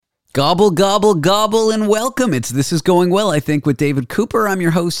Gobble, gobble, gobble, and welcome. This is Going Well, I think, with David Cooper. I'm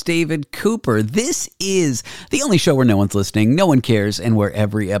your host, David Cooper. This is the only show where no one's listening, no one cares, and where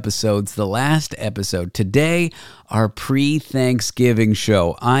every episode's the last episode. Today, our pre-Thanksgiving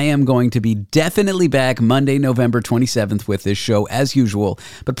show. I am going to be definitely back Monday, November 27th with this show, as usual,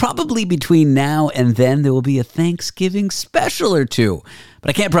 but probably between now and then, there will be a Thanksgiving special or two. But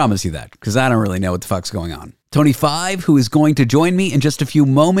I can't promise you that, because I don't really know what the fuck's going on. Tony Five, who is going to join me in just a few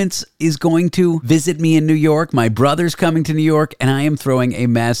moments, is going to visit me in New York. My brother's coming to New York, and I am throwing a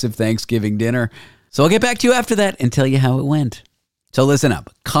massive Thanksgiving dinner. So I'll get back to you after that and tell you how it went. So listen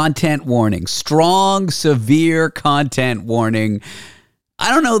up. Content warning. Strong, severe content warning. I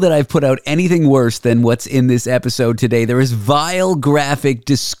don't know that I've put out anything worse than what's in this episode today. There is vile, graphic,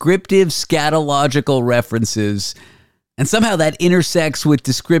 descriptive, scatological references. And somehow that intersects with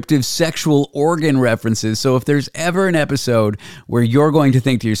descriptive sexual organ references. So if there's ever an episode where you're going to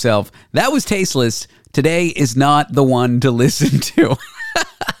think to yourself, that was tasteless, today is not the one to listen to.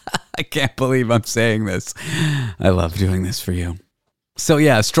 I can't believe I'm saying this. I love doing this for you. So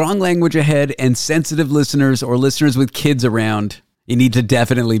yeah, strong language ahead, and sensitive listeners or listeners with kids around, you need to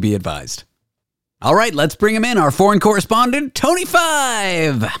definitely be advised. All right, let's bring him in. Our foreign correspondent, Tony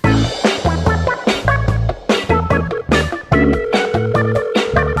Five.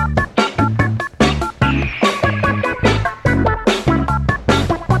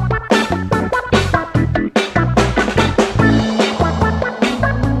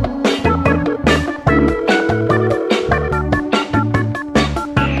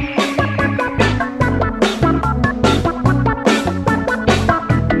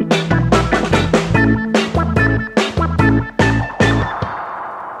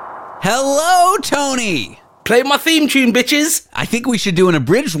 Hello, Tony. Play my theme tune, bitches. I think we should do an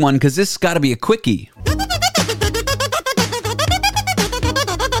abridged one because this has got to be a quickie.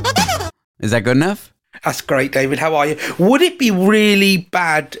 Is that good enough? That's great, David. How are you? Would it be really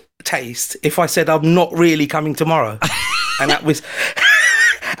bad taste if I said I'm not really coming tomorrow? And that was...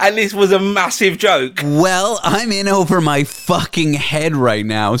 And this was a massive joke. Well, I'm in over my fucking head right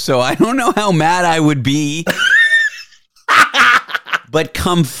now, so I don't know how mad I would be. But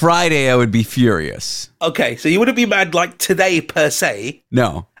come Friday, I would be furious. Okay, so you wouldn't be mad like today per se.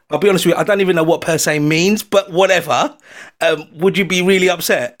 No. I'll be honest with you, I don't even know what per se means, but whatever. Would you be really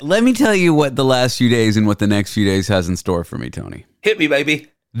upset? Let me tell you what the last few days and what the next few days has in store for me, Tony. Hit me, baby.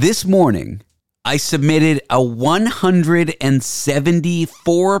 This morning, I submitted a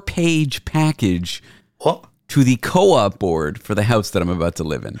 174-page package. What? To the co-op board for the house that I'm about to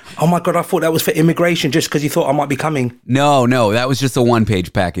live in. Oh my God, I thought that was for immigration just because you thought I might be coming. No, that was just a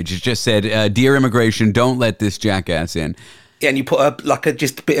one-page package. It just said, Dear Immigration, don't let this jackass in. Yeah, and you put a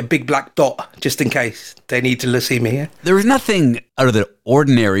big black dot just in case they need to see me. Yeah? There was nothing out of the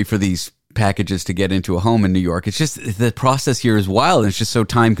ordinary for these packages to get into a home in New York. It's just the process here is wild, and it's just so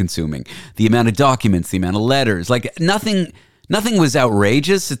time-consuming. The amount of documents, the amount of letters, like nothing was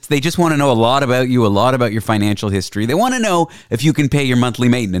outrageous. They just want to know a lot about you, a lot about your financial history. They want to know if you can pay your monthly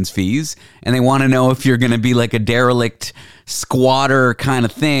maintenance fees, and they want to know if you're going to be like a derelict squatter kind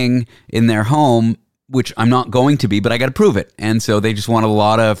of thing in their home, which I'm not going to be, but I got to prove it. And so they just want a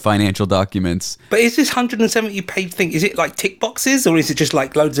lot of financial documents. But is this 170-page thing, is it like tick boxes, or is it just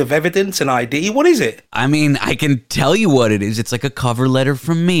like loads of evidence and ID? What is it? I mean, I can tell you what it is. It's like a cover letter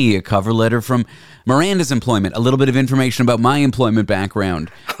from me, a cover letter from Miranda's employment, a little bit of information about my employment background.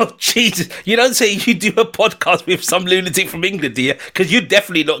 Oh, Jesus. You don't say you do a podcast with some lunatic from England, do you? Because you'd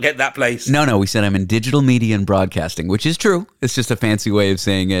definitely not get that place. No, we said I'm in digital media and broadcasting, which is true. It's just a fancy way of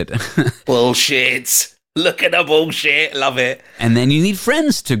saying it. Bullshit. Look at the bullshit. Love it. And then you need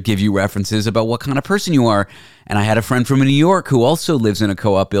friends to give you references about what kind of person you are. And I had a friend from New York who also lives in a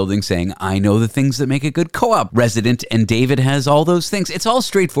co-op building saying, I know the things that make a good co-op resident, and David has all those things. It's all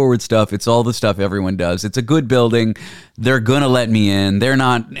straightforward stuff. It's all the stuff everyone does. It's a good building. They're going to let me in. They're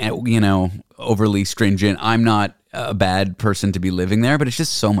not, overly stringent. I'm not a bad person to be living there, but it's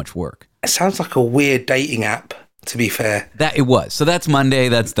just so much work. It sounds like a weird dating app, to be fair. That it was. So that's Monday.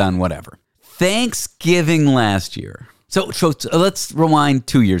 That's done. Whatever. Thanksgiving last year. So let's rewind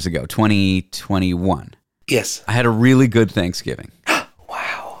 2 years ago, 2021. Yes. I had a really good Thanksgiving.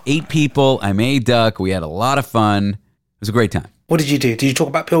 Wow. 8 people. I made duck. We had a lot of fun. It was a great time. What did you do? Did you talk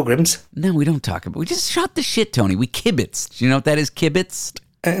about pilgrims? No, we don't talk about. We just shot the shit, Tony. We kibitzed. Do you know what that is, kibitzed?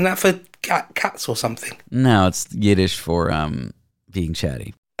 Isn't that for cats or something? No, it's Yiddish for being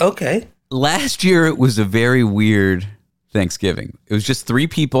chatty. Okay. Last year, it was a very weird Thanksgiving. It was just 3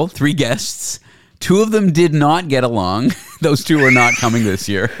 people, 3 guests, 2 of them did not get along. Those 2 are not coming this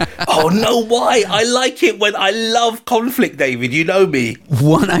year. Oh, no, why? I like it when I love conflict, David. You know me.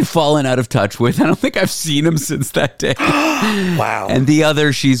 One I've fallen out of touch with. I don't think I've seen him since that day. Wow. And the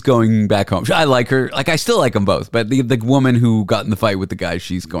other, she's going back home. I like her. Like, I still like them both. But the woman who got in the fight with the guy,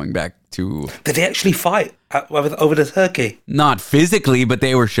 she's going back to... Did they actually fight over the turkey? Not physically, but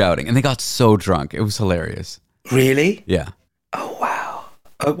they were shouting. And they got so drunk. It was hilarious. Really? Yeah. Oh, wow.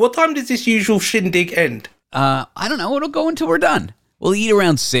 What time does this usual shindig end? I don't know. It'll go until we're done. We'll eat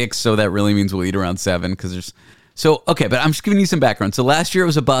around 6, so that really means we'll eat around 7 because there's... So, okay, but I'm just giving you some background. So last year it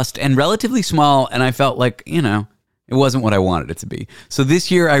was a bust and relatively small, and I felt like, it wasn't what I wanted it to be. So this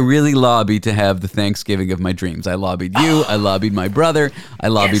year I really lobbied to have the Thanksgiving of my dreams. I lobbied you. I lobbied my brother. I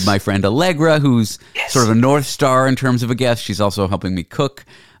lobbied my friend Allegra, who's sort of a North Star in terms of a guest. She's also helping me cook.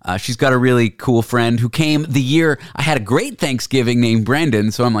 She's got a really cool friend who came the year I had a great Thanksgiving named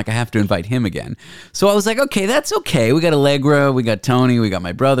Brendan, so I'm like, I have to invite him again. So I was like, okay, that's okay. We got Allegra, we got Tony, we got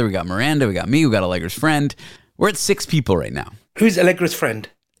my brother, we got Miranda, we got me, we got Allegra's friend. We're at 6 people right now. Who's Allegra's friend?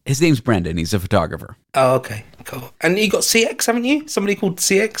 His name's Brendan. He's a photographer. Oh, okay, cool. And you got CX, haven't you? Somebody called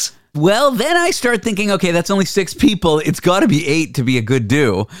CX? Well, then I start thinking, okay, that's only 6 people. It's got to be 8 to be a good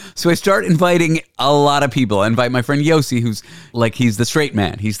do. So I start inviting a lot of people. I invite my friend Yossi, who's like, he's the straight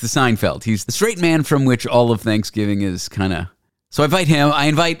man. He's the Seinfeld. He's the straight man from which all of Thanksgiving is kind of... So I invite him. I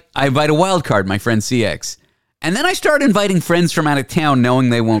invite a wild card, my friend CX. And then I start inviting friends from out of town knowing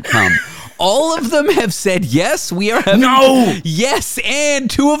they won't come. All of them have said yes. We are having... No! Yes, and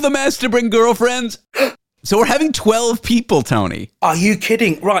 2 of them asked to bring girlfriends. So we're having 12 people, Tony. Are you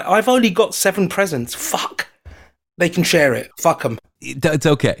kidding? Right, I've only got 7 presents. Fuck. They can share it. Fuck them. It's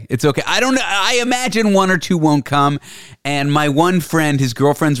okay. It's okay. I don't know. I imagine 1 or 2 won't come. And my one friend, his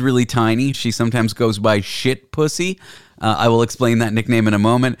girlfriend's really tiny. She sometimes goes by Shit Pussy. I will explain that nickname in a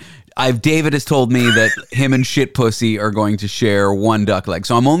moment. David has told me that him and Shit Pussy are going to share 1 duck leg.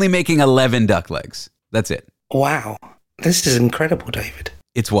 So I'm only making 11 duck legs. That's it. Wow. This is incredible, David.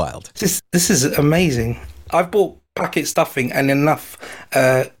 It's wild. This is amazing. I've bought packet stuffing and enough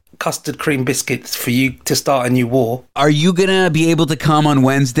custard cream biscuits for you to start a new war. Are you going to be able to come on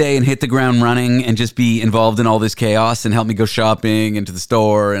Wednesday and hit the ground running and just be involved in all this chaos and help me go shopping and to the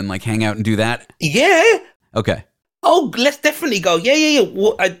store and like hang out and do that? Yeah. Okay. Oh, let's definitely go. Yeah.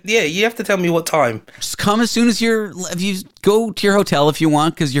 Yeah, you have to tell me what time. Just come as soon as if you go to your hotel if you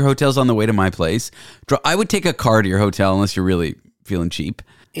want, because your hotel's on the way to my place. I would take a car to your hotel unless you're really feeling cheap.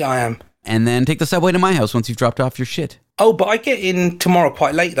 Yeah, I am. And then take the subway to my house once you've dropped off your shit. Oh, but I get in tomorrow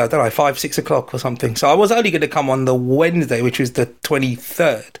quite late though, don't I? 5, 6 o'clock or something. So I was only going to come on the Wednesday, which was the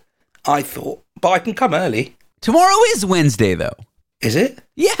 23rd, I thought. But I can come early. Tomorrow is Wednesday, though. Is it?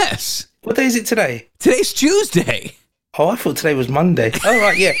 Yes. What day is it today? Today's Tuesday. Oh, I thought today was Monday. Oh,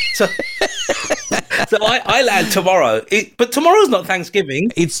 right, yeah. So I land tomorrow. But tomorrow's not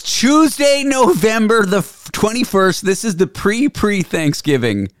Thanksgiving. It's Tuesday, November the 21st. This is the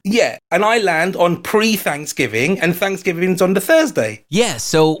pre-Thanksgiving. Yeah, and I land on pre-Thanksgiving, and Thanksgiving's on the Thursday. Yeah,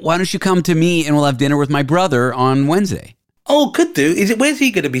 so why don't you come to me and we'll have dinner with my brother on Wednesday? Oh, could do. Where's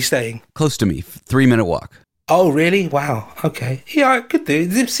he going to be staying? Close to me, 3-minute walk. Oh, really? Wow. Okay. Yeah, I could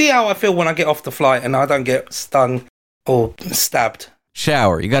do. See how I feel when I get off the flight and I don't get stung or stabbed.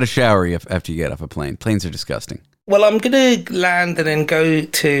 Shower. You got to shower after you get off a plane. Planes are disgusting. Well, I'm going to land and then go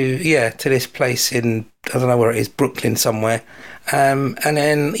to this place in, I don't know where it is, Brooklyn somewhere. And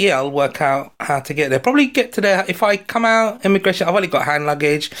then, I'll work out how to get there. Probably get to there. If I come out, immigration, I've only got hand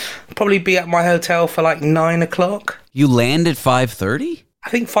luggage. Probably be at my hotel for like 9 o'clock. You land at 5:30? I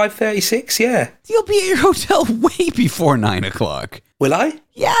think 5:36, yeah. You'll be at your hotel way before 9 o'clock. Will I?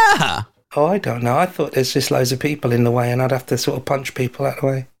 Yeah. Oh, I don't know. I thought there's just loads of people in the way and I'd have to sort of punch people out of the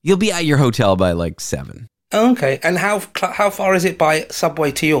way. You'll be at your hotel by like 7. Okay. And how far is it by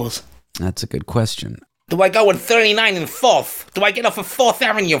subway to yours? That's a good question. Do I go on 39 and 4th? Do I get off of 4th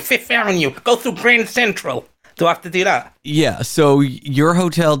Avenue, 5th Avenue, go through Grand Central? Do I have to do that? Yeah, so your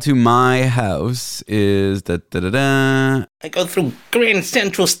hotel to my house is I go through Grand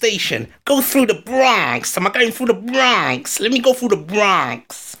Central Station. Go through the Bronx. Am I going through the Bronx? Let me go through the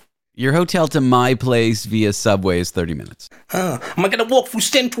Bronx. Your hotel to my place via subway is 30 minutes. Am I going to walk through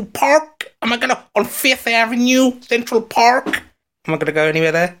Central Park? Am I going to on 5th Avenue, Central Park? Am I going to go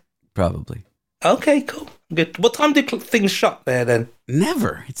anywhere there? Probably. Okay, cool. Good. What time do things shut there then?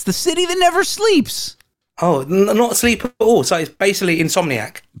 Never. It's the city that never sleeps. Oh, not sleep at all. So it's basically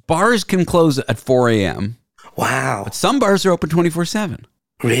insomniac. Bars can close at 4 a.m. Wow. But some bars are open 24/7.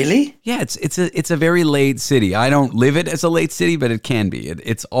 Really? Yeah, it's a very late city. I don't live it as a late city, but it can be.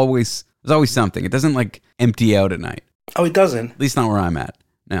 There's always something. It doesn't like empty out at night. Oh, it doesn't? At least not where I'm at.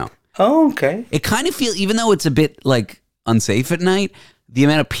 No. Oh, okay. It kind of feels, even though it's a bit like unsafe at night, the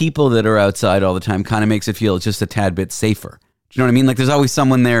amount of people that are outside all the time kind of makes it feel just a tad bit safer. Do you know what I mean? Like there's always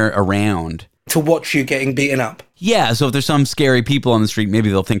someone there around. To watch you getting beaten up. Yeah, so if there's some scary people on the street, maybe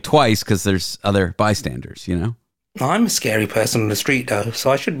they'll think twice because there's other bystanders, you know? I'm a scary person on the street, though,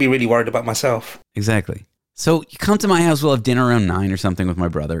 so I should be really worried about myself. Exactly. So you come to my house, we'll have dinner around 9 or something with my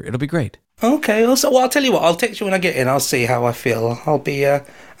brother. It'll be great. Okay, well, I'll tell you what, I'll text you when I get in. I'll see how I feel.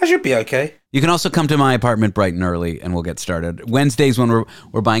 I should be okay. You can also come to my apartment bright and early, and we'll get started. Wednesdays when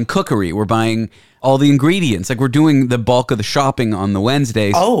we're buying cookery, we're buying all the ingredients. Like we're doing the bulk of the shopping on the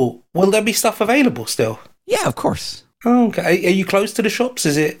Wednesdays. Oh, will there be stuff available still? Yeah, of course. Okay, are you close to the shops?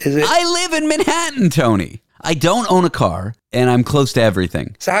 Is it? I live in Manhattan, Tony. I don't own a car, and I'm close to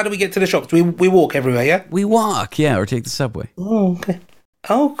everything. So how do we get to the shops? We walk everywhere, yeah? We walk, yeah, or take the subway. Oh, okay.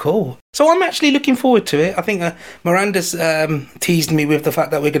 Oh, cool. So I'm actually looking forward to it. I think Miranda's teased me with the fact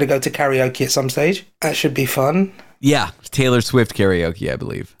that we're going to go to karaoke at some stage. That should be fun. Yeah, Taylor Swift karaoke, I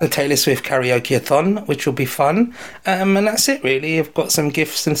believe. A Taylor Swift karaoke-a-thon, which will be fun. And that's it, really. I've got some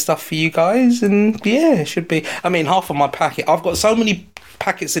gifts and stuff for you guys. And yeah, it should be. I mean, half of my packet. I've got so many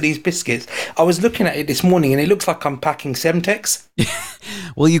packets of these biscuits. I was looking at it this morning and it looks like I'm packing Semtex.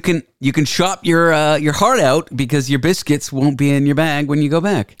 Well, you can shop your heart out because your biscuits won't be in your bag when you go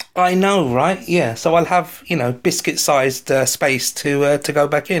back. I know, right? Yeah. So I'll have, biscuit-sized space to go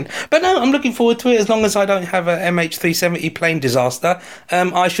back in. But no, I'm looking forward to it. As long as I don't have a MH370 plane disaster,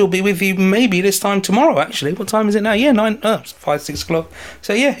 I shall be with you maybe this time tomorrow, actually. What time is it now? Yeah, 5, 6 o'clock.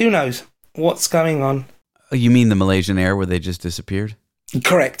 So yeah, who knows what's going on. Oh, you mean the Malaysian Air where they just disappeared?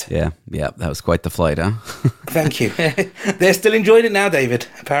 Correct. Yeah, that was quite the flight, huh? Thank you. They're still enjoying it now, David.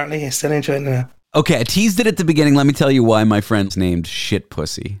 Apparently, they're still enjoying it now. Okay, I teased it at the beginning. Let me tell you why my friend's named Shit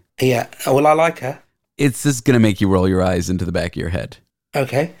Pussy. Yeah, well, I like her. It's just going to make you roll your eyes into the back of your head.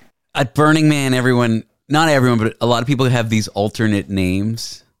 Okay. At Burning Man, not everyone, but a lot of people have these alternate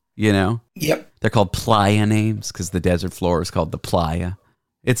names, you know? Yep. They're called playa names because the desert floor is called the playa.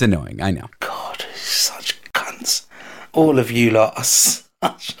 It's annoying, I know. God, such cunts. All of you lot are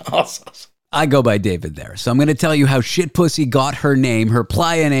such assholes. I go by David there. So I'm going to tell you how Shit Pussy got her name, her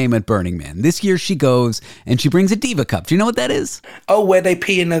playa name at Burning Man. This year she goes and she brings a Diva cup. Do you know what that is? Oh, where they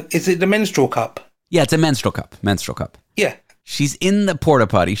pee is it the menstrual cup? Yeah, it's a menstrual cup. Yeah. She's in the porta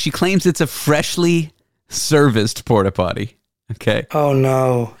potty. She claims it's a freshly serviced porta potty. Okay. Oh,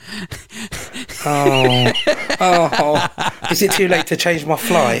 no. Oh. Is it too late to change my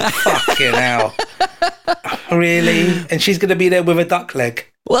flight? Fucking hell. Really? And she's going to be there with a duck leg?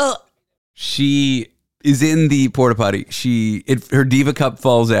 Well, she is in the porta potty. Her Diva cup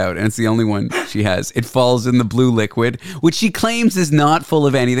falls out, and it's the only one she has. It falls in the blue liquid, which she claims is not full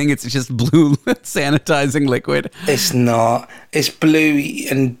of anything. It's just blue sanitizing liquid. It's not. It's blue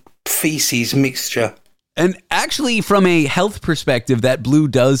and feces mixture. And actually, from a health perspective, that blue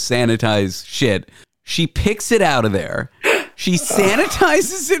does sanitize shit. She picks it out of there. She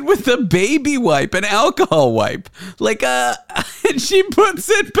sanitizes it with a baby wipe, an alcohol wipe. And she puts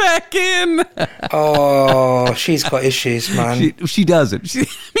it back in. Oh, she's got issues, man. She doesn't.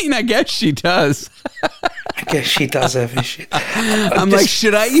 I guess she does. I guess she does have issues. I'm like,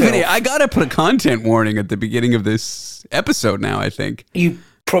 should I even... I got to put a content warning at the beginning of this episode now, I think. You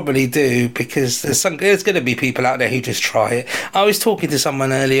probably do, because there's going to be people out there who just try it. I was talking to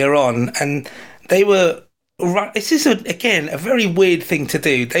someone earlier on, and they were... This is, again, a very weird thing to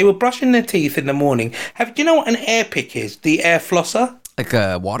do. They were brushing their teeth in the morning. Do you know what an air pick is? The air flosser? Like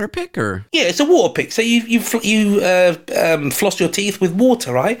a water pick, or? Yeah, it's a water pick. So you floss your teeth with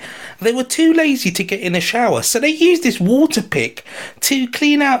water, right? They were too lazy to get in a shower, so they used this water pick to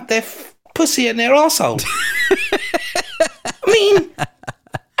clean out their pussy and their arsehole. I mean,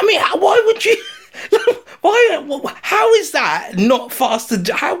 why would you... Why? How is that not faster?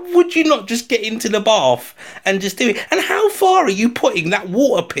 How would you not just get into the bath and just do it? And how far are you putting that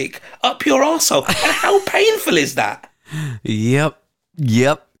water pick up your arsehole? And how painful is that? Yep.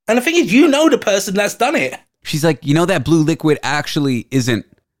 And the thing is, the person that's done it. She's like, that blue liquid actually isn't,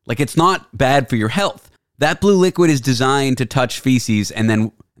 it's not bad for your health. That blue liquid is designed to touch feces and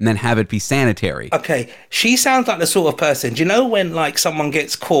then have it be sanitary. Okay, she sounds like the sort of person, do you know when someone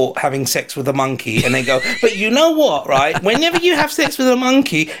gets caught having sex with a monkey and they go, but you know what, right? Whenever you have sex with a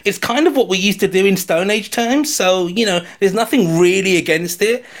monkey, it's kind of what we used to do in Stone Age times. So, there's nothing really against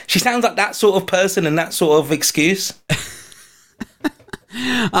it. She sounds like that sort of person and that sort of excuse.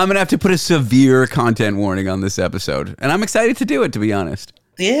 I'm going to have to put a severe content warning on this episode. And I'm excited to do it, to be honest.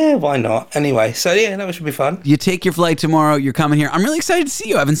 Yeah, why not? Anyway, so yeah, that should be fun. You take your flight tomorrow. You're coming here. I'm really excited to see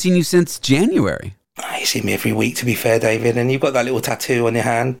you. I haven't seen you since January. you see me every week, to be fair, David, and you've got that little tattoo on your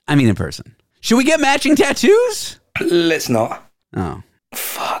hand. I mean in person. Should we get matching tattoos? Let's not. Oh.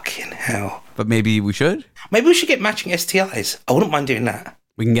 Fucking hell. But maybe we should? Maybe we should get matching STIs. I wouldn't mind doing that.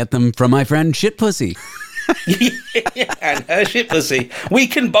 We can get them from my friend Shitpussy. And her shit pussy. We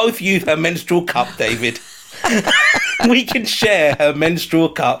can both use her menstrual cup, David. We can share her menstrual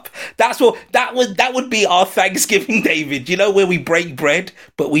cup. That would be our Thanksgiving, David. You know, where we break bread,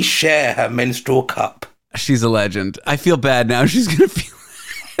 but we share her menstrual cup. She's a legend. I feel bad now. She's going to feel...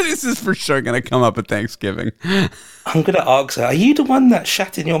 This is for sure going to come up at Thanksgiving. I'm going to ask her, are you the one that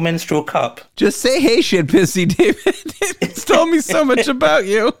shat in your menstrual cup? Just say, hey, Shitpussy, David. David's told me so much about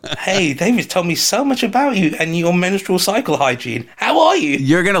you. Hey, David's told me so much about you and your menstrual cycle hygiene. How are you?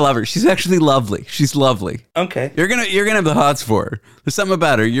 You're going to love her. She's actually lovely. She's lovely. Okay. You're gonna have the hots for her. There's something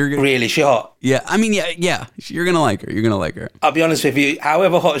about her. Really, she hot? Yeah. I mean, yeah. You're going to like her. You're going to like her. I'll be honest with you,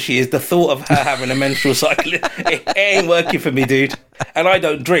 however hot she is, the thought of her having a menstrual cycle, it ain't working for me, dude. And I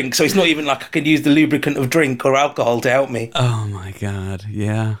don't drink, so it's not even like I can use the lubricant of drink or alcohol to help me. Oh my God.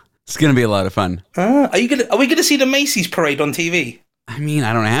 Yeah. It's going to be a lot of fun. Are we going to see the Macy's parade on TV? I mean,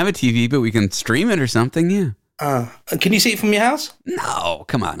 I don't have a TV, but we can stream it or something, yeah. Can you see it from your house? No,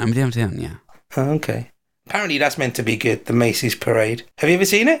 come on. I'm downtown, yeah. Okay. Apparently that's meant to be good, the Macy's parade. Have you ever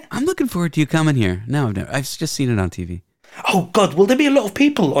seen it? I'm looking forward to you coming here. No, I've never. I've just seen it on TV. Oh, God, will there be a lot of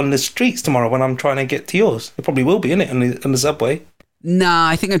people on the streets tomorrow when I'm trying to get to yours? There probably will be, innit, on the subway? Nah,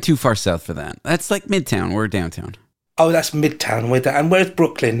 I think I'm too far south for that. That's like Midtown. We're downtown. Oh, that's Midtown. And where's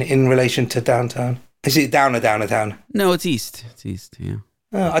Brooklyn in relation to downtown? Is it down or town? No, it's east. It's east, yeah.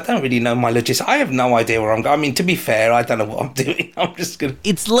 I don't really know my logistics. I have no idea where I'm going. I mean, to be fair, I don't know what I'm doing. I'm just going to...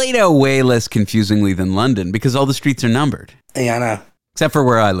 It's laid out way less confusingly than London because all the streets are numbered. Yeah, I know. Except for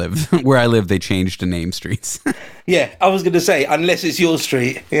where I live. Where I live, they changed to name streets. Yeah, I was going to say, unless it's your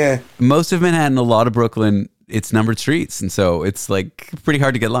street. Yeah. Most of Manhattan, a lot of Brooklyn, it's numbered streets. And so it's like pretty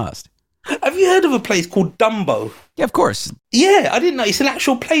hard to get lost. Have you heard of a place called Dumbo? Yeah, of course. Yeah, I didn't know. It's an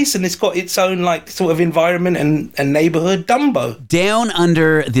actual place and it's got its own like sort of environment and neighborhood. Dumbo. Down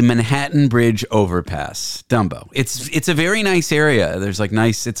under the Manhattan Bridge overpass. Dumbo. It's a very nice area. There's like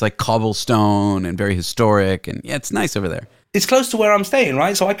it's like cobblestone and very historic. And yeah, it's nice over there. It's close to where I'm staying,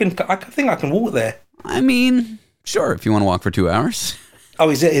 right? So I think I can walk there. I mean, sure, if you want to walk for 2 hours. Oh,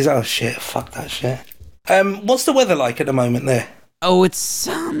 is it? Oh, shit. Fuck that shit. What's the weather like at the moment there? Oh, it's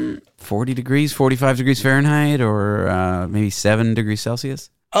 40 degrees, 45 degrees Fahrenheit, or maybe 7 degrees Celsius.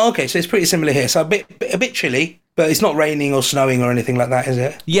 Oh, okay, so it's pretty similar here. So a bit chilly, but it's not raining or snowing or anything like that, is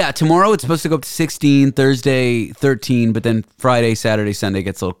it? Yeah, tomorrow it's supposed to go up to 16, Thursday 13, but then Friday, Saturday, Sunday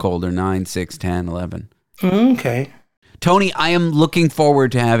gets a little colder, 9, 6, 10, 11. Okay. Tony, I am looking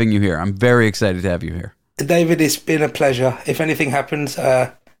forward to having you here. I'm very excited to have you here. David, it's been a pleasure. If anything happens en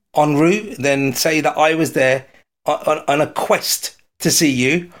route, then say that I was there on a quest to see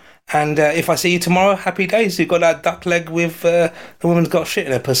you. And if I see you tomorrow, happy days. You've got that duck leg with the woman's got shit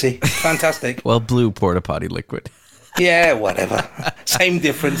in her pussy. Fantastic. Well, blue porta potty liquid. Yeah, whatever. Same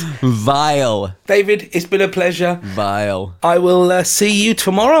difference. Vile. David, it's been a pleasure. Vile. I will see you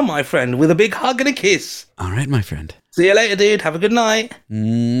tomorrow, my friend, with a big hug and a kiss. All right, my friend. See you later, dude. Have a good night.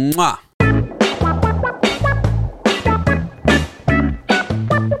 Mwah.